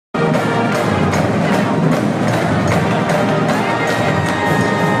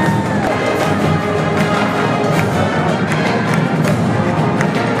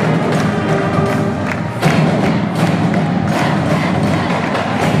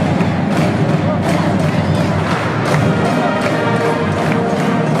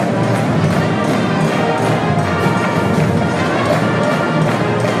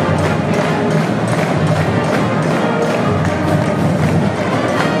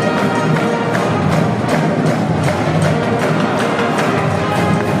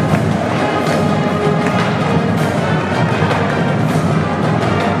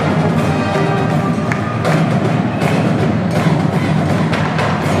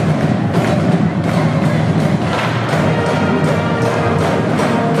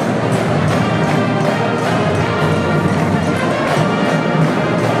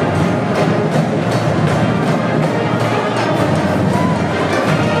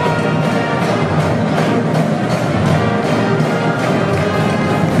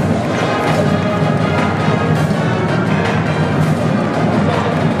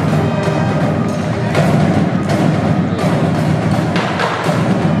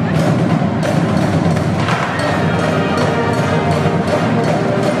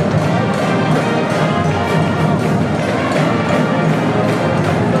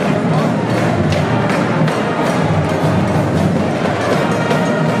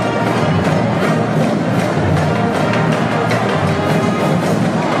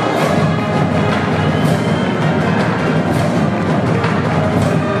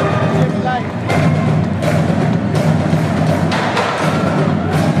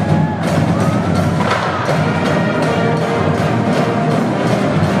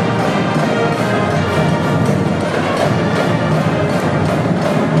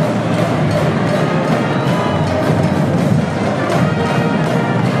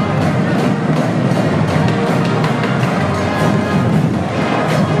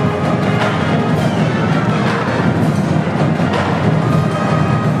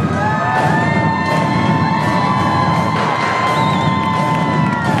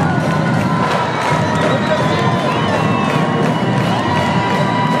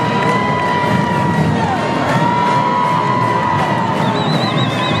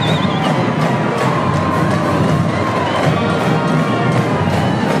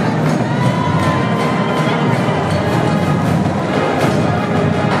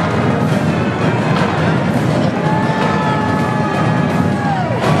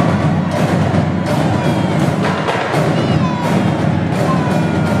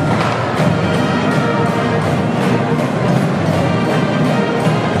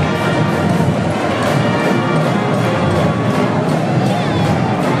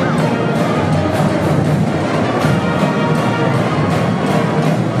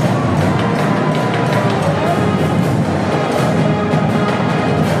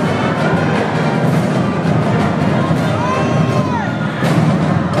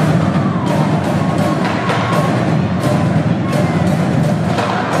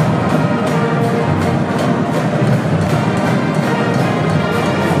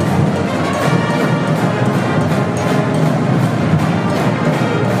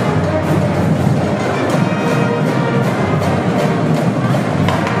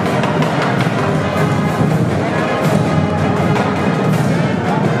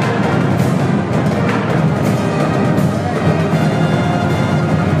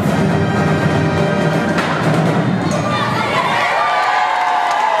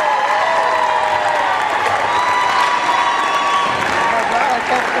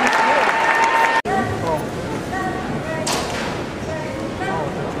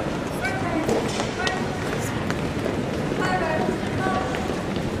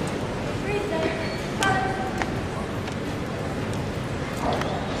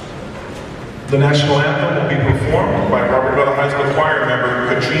The national anthem will be performed by Vela High School choir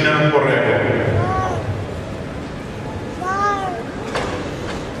member Katrina Borrego.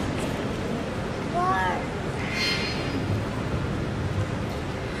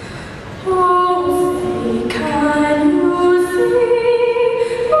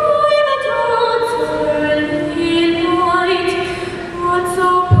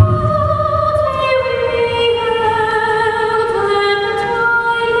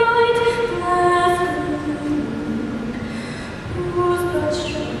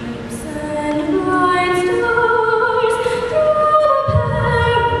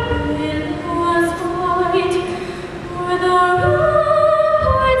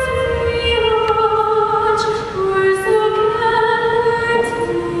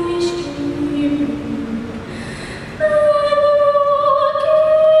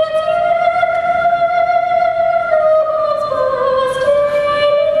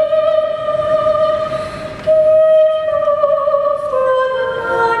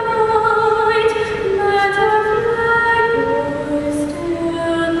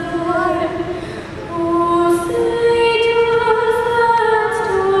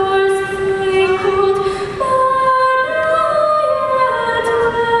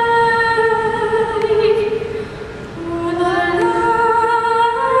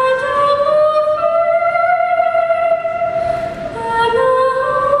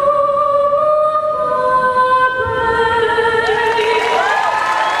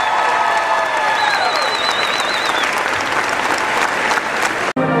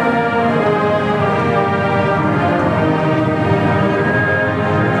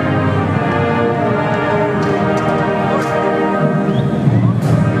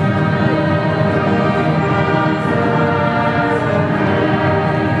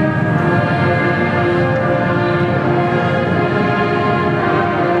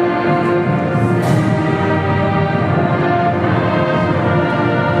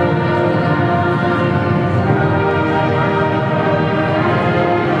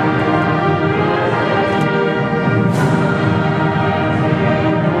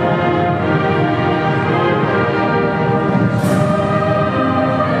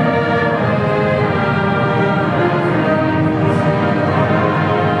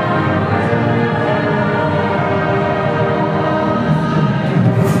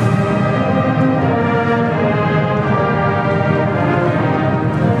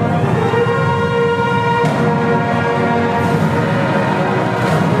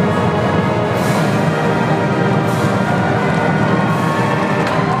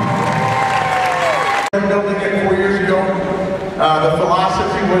 The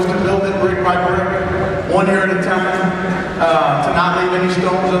philosophy was to build it brick by brick, 1 year at a time, to not leave any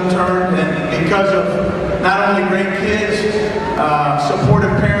stones unturned. And because of not only great kids,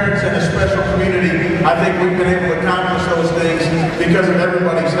 supportive parents, and a special community, I think we've been able to accomplish those things because of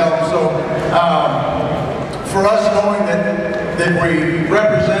everybody's help. So for us, knowing that we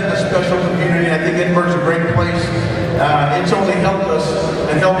represent a special community, I think Edinburgh's a great place. It's only helped us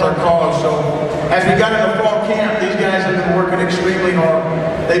and helped our cause. So as we got into fall camp, these guys have been working extremely hard.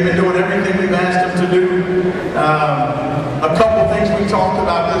 They've been doing everything we've asked them to do. A couple things we talked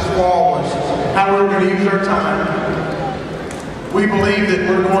about this fall was how we're going to use our time. We believe that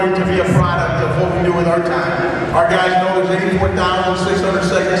we're going to be a product of what we do with our time. Our guys know there's 84,600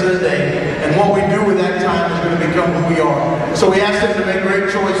 seconds in a day, and what we do with that time is going to become who we are. So we asked them to make great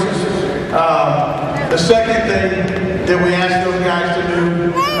choices. The second thing that we asked those guys to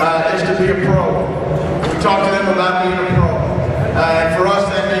do is to be a pro. We talked to them about being a pro. And for us,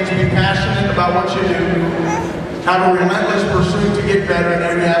 that means be passionate about what you do, have a relentless pursuit to get better in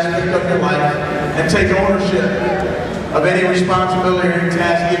every aspect of your life, and take ownership of any responsibility or any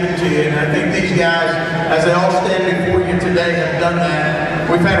task given to you. And I think these guys, as they all stand before you today, have done that.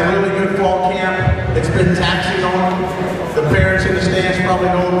 We've had a really good fall camp. It's been taxing on them. The parents in the stands probably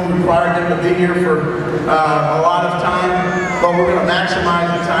know we required them to be here for a lot of time, but we're going to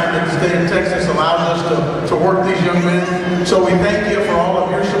maximize the time that the state of Texas allows us to work these young men. So we thank you for all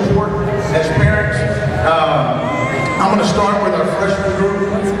of your support as parents. I'm going to start with our freshman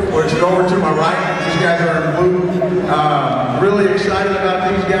group, which is over to my right. These guys are in blue. Really excited about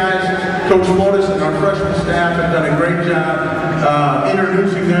these guys. Coach Lotus and our freshman staff have done a great job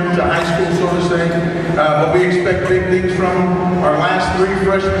introducing them to high school, so to say. But we expect big things from them. Our last 3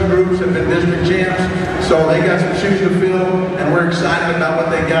 freshman groups have been district champs, so they got some shoes to fill, and we're excited about what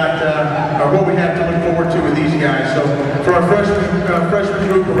they got, or what we have to look forward to with these guys. So for our freshman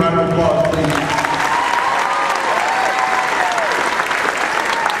group, a round of applause, please.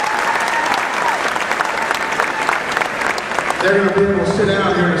 They're going to be able to sit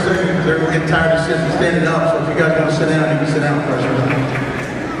down here in a second. are getting tired of standing up, so if you guys want to sit down, you can sit down first.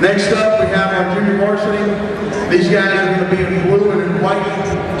 Next up, we have our junior varsity. These guys are going to be in blue and in white.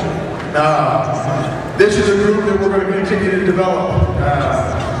 This is a group that we're going to continue to develop.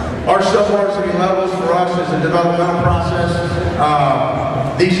 Our sub-varsity levels for us is a developmental process.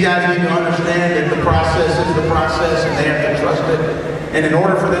 These guys need to understand that the process is the process and they have to trust it. And in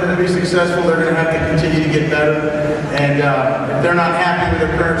order for them to be successful, they're going to have to continue to get better. And if they're not happy with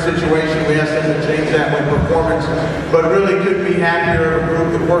their current situation, we ask them to change that with performance. But really couldn't be happier. A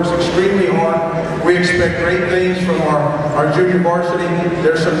group that works extremely hard. We expect great things from our junior varsity.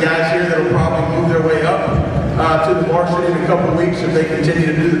 There's some guys here that will probably move their way up to the varsity in a couple of weeks if they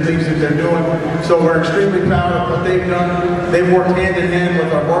continue to do the things that they're doing. So we're extremely proud of what they've done. They've worked hand in hand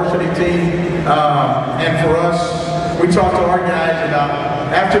with our varsity team. And for us, we talked to our guys about,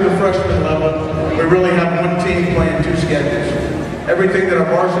 after the freshman level, we really have one team playing two schedules. Everything that our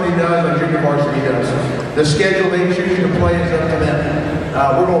varsity does, our junior varsity does. The schedule they choose to play is up to them.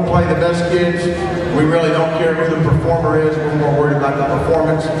 We're going to play the best kids. We really don't care who the performer is. We're more worried about the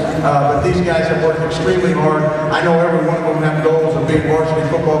performance. But these guys have worked extremely hard. I know every one of them have goals of being varsity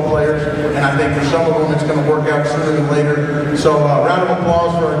football players, and I think for some of them it's going to work out sooner than later. So round of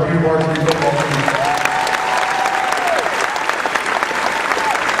applause for our junior varsity football team.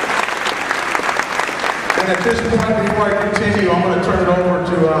 And at this point, before I continue, I'm going to turn it over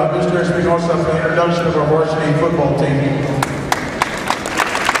to Mr. Espinosa for the introduction of our varsity football team.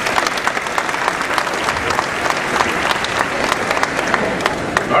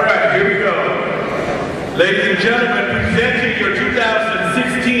 All right, here we go. Ladies and gentlemen, presenting your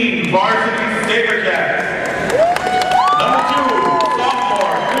 2016 varsity Sabercats. Number 2,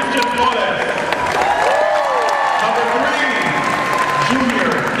 sophomore, Christian Flores. Number 3, junior,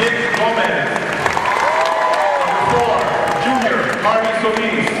 Nick Gomez. Number 4, junior, Harvey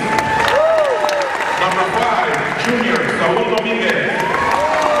Solis. Number 5, junior, Saul Dominguez.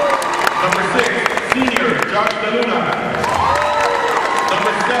 Number 6, senior, Josh DeLuna.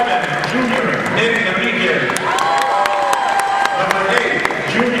 Number 7, junior, Nick Enriquez. Number 8,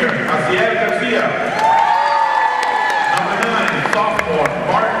 junior, Asiel Garcia. Number 9, sophomore,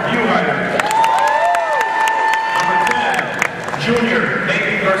 Mark Buheider. Number 10, junior,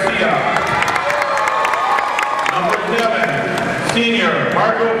 Nathan Garcia. Number 11, senior,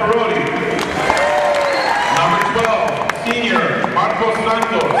 Marco Parodi. Number 12, senior, Marcos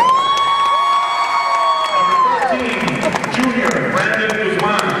Santos. Number 13, junior, Brandon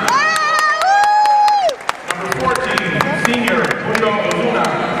Guzman. Number 14, senior, Julio Ozuna.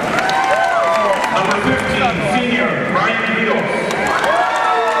 Number 15, senior, Brian Rios.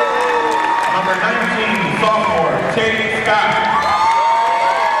 Number 19, sophomore, Tate Scott.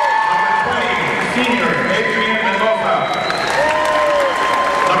 Number 20, senior, Adrian Mendoza.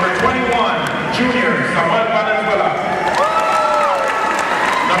 Number 21, junior, Samuel Valenzuela.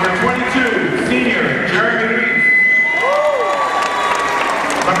 Number 22, senior, Jeremy Reese.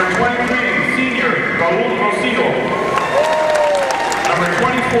 Number 23, senior, Raul Rosillo. Number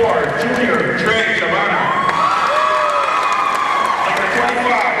 24, junior, Trey Chavana. Number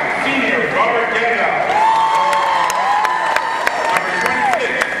 25, senior, Robert Vela. Number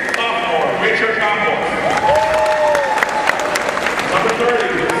 26, sophomore, Richard Campos. Number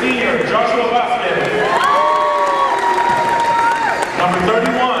 30, senior, Joshua Vasquez. Number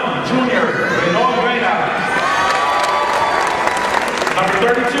 31, junior, Renaud Reina. Number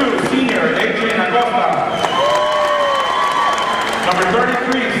 32, senior, Adrian Acosta. Number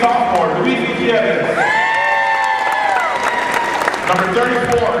 33, sophomore, Luis Gutierrez. Number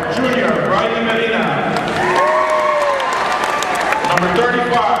 34, junior, Brian Medina. Number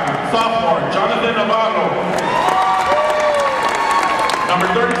 35, sophomore, Jonathan Navarro. Number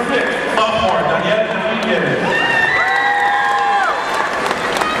 36, sophomore, Daniel Enriquez.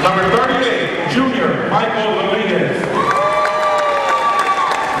 Number 38, junior, Michael Rodriguez.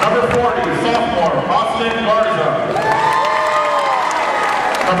 Number 40, sophomore, Austin Garza.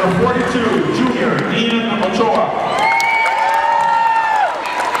 Number 42, junior, Ian Ochoa.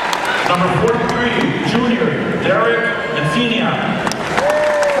 Number 43, junior, Derek Encinia.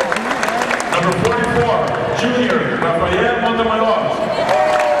 Number 44, junior, Rafael Montemayor.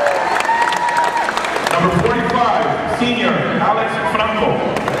 Number 45, senior, Alex Franco.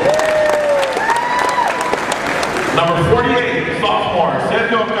 Number 48, sophomore,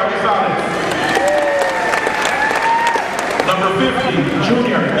 Sergio Carrizales. Number 50,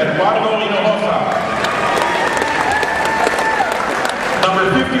 junior, Eduardo Hinojosa. Number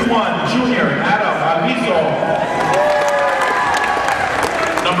 51, junior, Adam Alviso.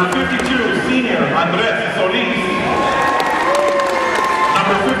 Number 52, senior, Andres Solis. Number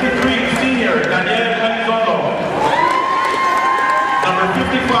Number 53, senior, Daniel Elizondo. Number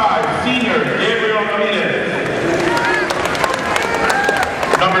 55, senior, Gabriel Ramirez.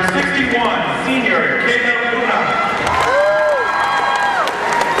 Number 61, senior, Caleb Luna.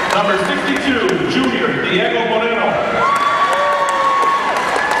 Number 62, junior, Diego Moreno.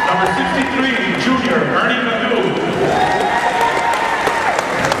 Number 63, junior, Ernie Magoo.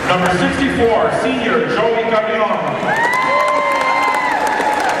 Number 64, senior, Joey Cabrion.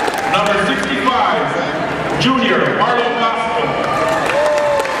 Number 65, junior, Marlon Vasco.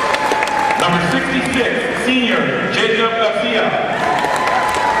 Number 66, senior, Jacob Garcia.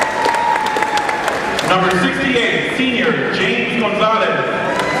 Number 68, senior, James Gonzalez.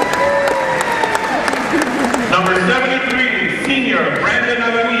 Number 73, senior, Brandon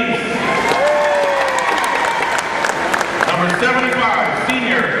Alanis. Number 75,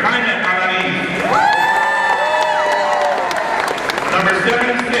 senior, Jaime Alanis. Number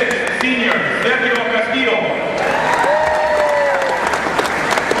 76, senior, Sergio Castillo.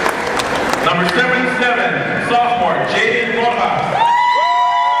 Number 77, sophomore, Jaden Rojas.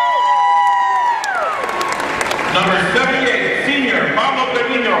 Number 78, senior, Pablo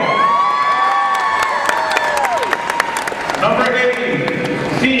Trevino. Number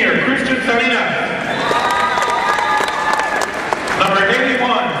 80, senior, Christian Salinas. Number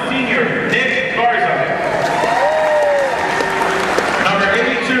 81, senior, Nick Garza. Number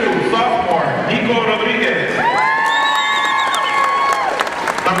 82, sophomore, Nico Rodriguez.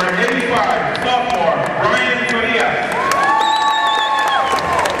 Number 85, sophomore, Brian Farias.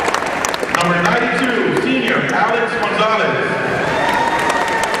 Number 92, senior, Alex Gonzalez.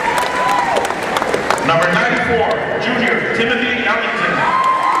 Number 94, junior, Timothy Ellington.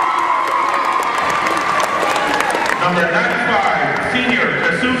 Number 95, senior,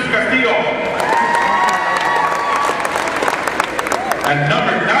 Jesus Castillo. And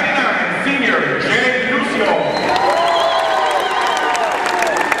number 99, senior, Jay Lucio.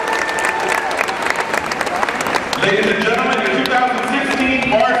 Ladies and gentlemen, the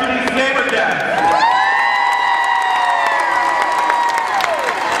 2016 Varsity Sabercats.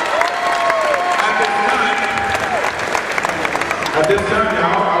 At this time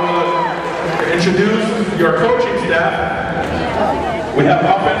now, I will introduce your coaching staff. We have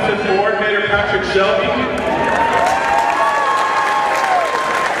offensive coordinator Patrick Shelby.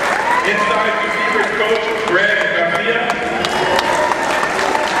 Inside receivers coach Greg Garcia.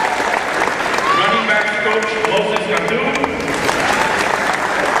 Running backs coach Moses Catu.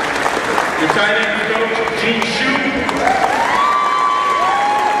 Your tight ends coach Gene Shu.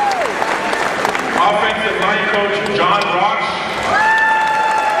 Offensive line coach John Roch.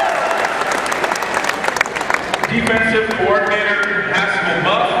 Defensive coordinator Haskell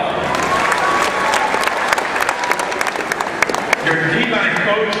Muff. Your D-line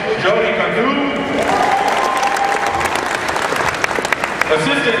coach Jody Cadu.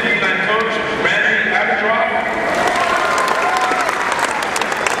 Assistant D-line coach Randy Abidroff.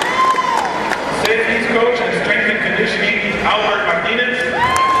 Safeties coach and strength and conditioning Albert Martinez.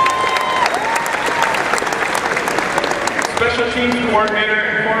 Special teams coordinator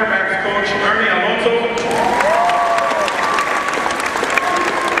and cornerbacks coach Ernie Alonso.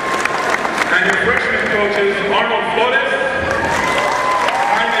 And your freshman coaches Arnold Flores,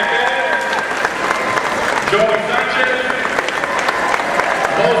 Jaime Perez, Joey Sanchez,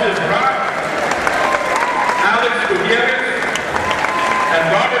 Moses Rock, Alex Gutierrez, and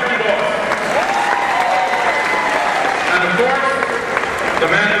Robert Quiroz. And of course, the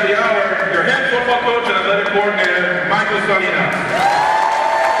man of the hour, your head football coach and athletic coordinator, Michael Salinas.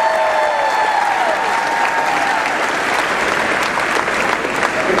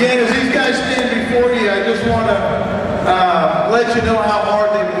 Again, as these guys stand before you, I just want to let you know how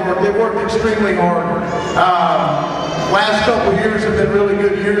hard they work. They worked extremely hard. Last couple years have been really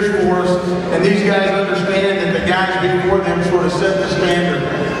good years for us, and these guys understand that the guys before them sort of set the standard.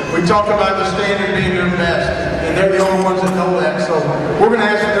 We talk about the standard being their best, and they're the only ones that know that. So we're going to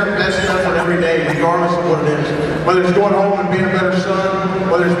ask for their best effort every day, regardless of what it is. Whether it's going home and being a better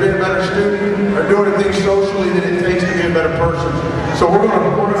son, whether it's being a better student, or doing things socially that it takes to be a better person. So we're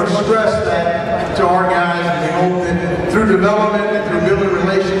going to stress that to our guys, and we hope that through development and through building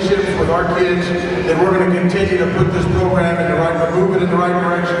relationships with our kids, that we're going to continue to put this program in the right, move it in the right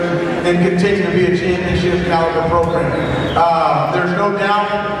direction, and continue to be a championship caliber program. There's no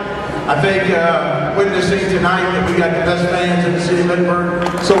doubt, I think, witnessing tonight that we got the best fans in the city of Edinburg.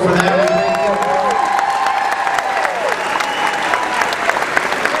 So for that, we thank you.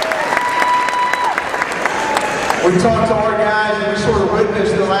 We talked to our guys and we sort of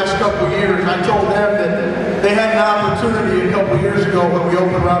witnessed the last couple of years. I told them that they had an opportunity a couple of years ago ago when we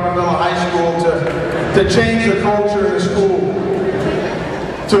opened Robert Vela High School to change the culture of the school,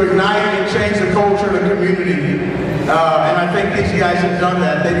 to ignite and change the culture of the community. And I think these guys have done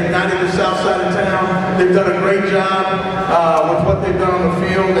that. They've ignited the south side of town. They've done a great job with what they've done on the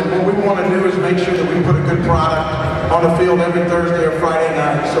field. And what we want to do is make sure that we put a good product on the field every Thursday or Friday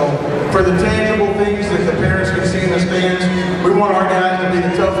night. So for the tangible things that the parents can see in the stands, we want our guys to be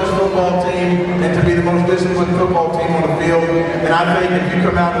the toughest football team and to be the most disciplined football team on the field. And I think if you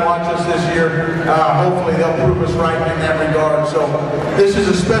come out and watch us this year, hopefully they'll prove us right in that regard. So this is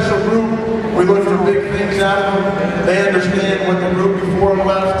a special group. We look for big things out of them. They understand what the group before them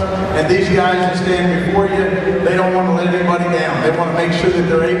left. And these guys that stand before you, they don't want to let anybody down. They want to make sure that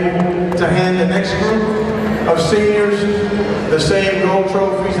they're able to hand the next group of seniors the same gold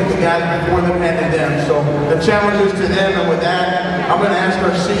trophies that the guys before them handed them. So the challenge is to them, and with that, I'm going to ask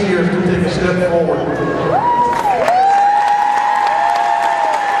our seniors to take a step forward.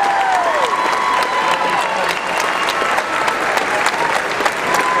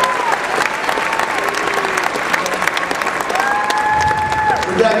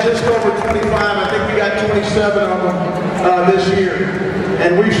 We got just over 25, I think we got 27 of them this year.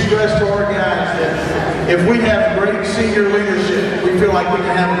 And we've stressed to our guys that if we have great senior leadership, we feel like we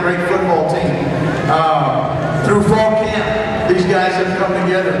can have a great football team. Through fall camp, these guys have come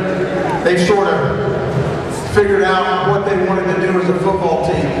together. They've sort of figured out what they wanted to do as a football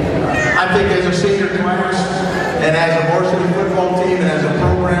team. I think as a senior class and as a varsity football team and as a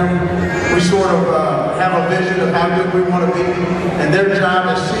program, we sort of have a vision of how good we want to be. And their job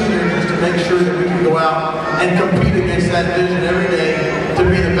as seniors is to make sure that we can go out and compete against that vision every day to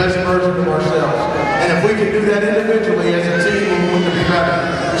be the best version of ourselves. And if we can do that individually as a team, we're going to be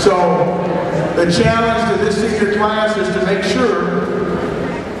better. So the challenge to this senior class is to make sure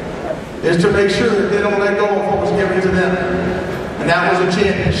that they don't let go of what was given to them. And that was a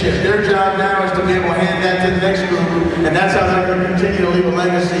championship. Their job now is to be able to hand that to the next group, and that's how they're going to continue to leave a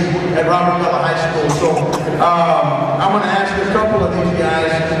legacy at Robert Vela High School. So I'm going to ask a couple of these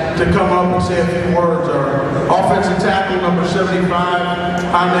guys to come up and say a few words. Our offensive tackle, number 75,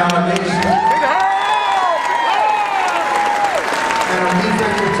 Hamdan Anis. And our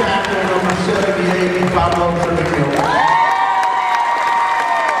defensive tackle, number 78, Pablo Trujillo.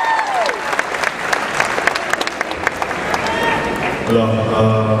 Hello,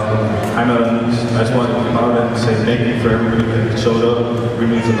 I'm Anis. I just wanted to come out and say thank you for everybody that showed up. It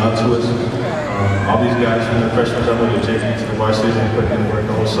really means a lot to us. All these guys from the freshmen level to JV to the varsity, they put in work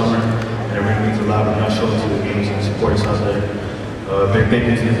the whole summer, and it really means a lot when y'all show up to the games and support us out there. Big thank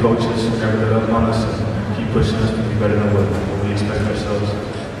you to the coaches who never let up on us and keep pushing us to be better than what we expect ourselves.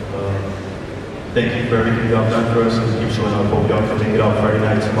 Thank you for everything y'all done for us and keep showing up. Hope y'all can make it out Friday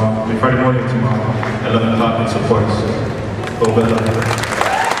morning tomorrow at 11 o'clock and support us. Go Vela.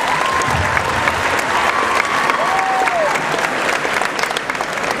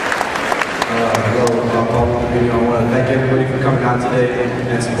 I want to thank everybody for coming out today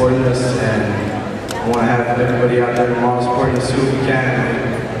and supporting us, and I want to have everybody out there tomorrow supporting us too if we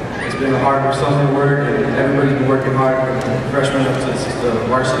can. It's been a hard something work, and everybody's been working hard from freshmen up to the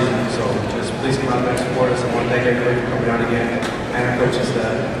varsity, so just please come out there and support us. I want to thank everybody for coming out again, and our coaches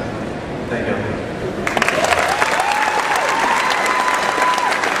staff. Thank you.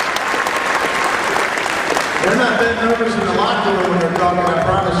 They're not that nervous in the locker room when they're talking, I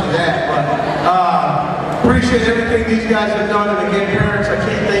promise you that. But appreciate everything these guys have done. And again, parents, I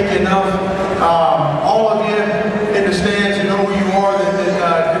can't thank you enough. All of you in the stands, you know who you are,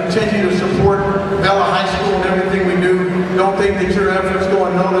 that continue to support Vela High School and everything we do. Don't think that your efforts go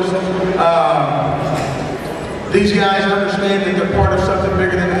unnoticed. These guys understand that they're part of something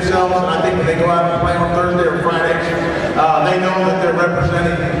bigger than themselves, and I think when they go out and play on Thursday or Fridays, they know that they're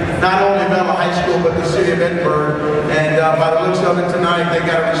representing not only Vela High School, but the city of Edinburg. And by the looks of it tonight, they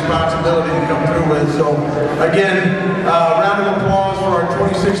got a responsibility to come through with. So again, round of applause for our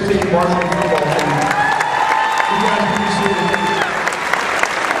 2016 varsity football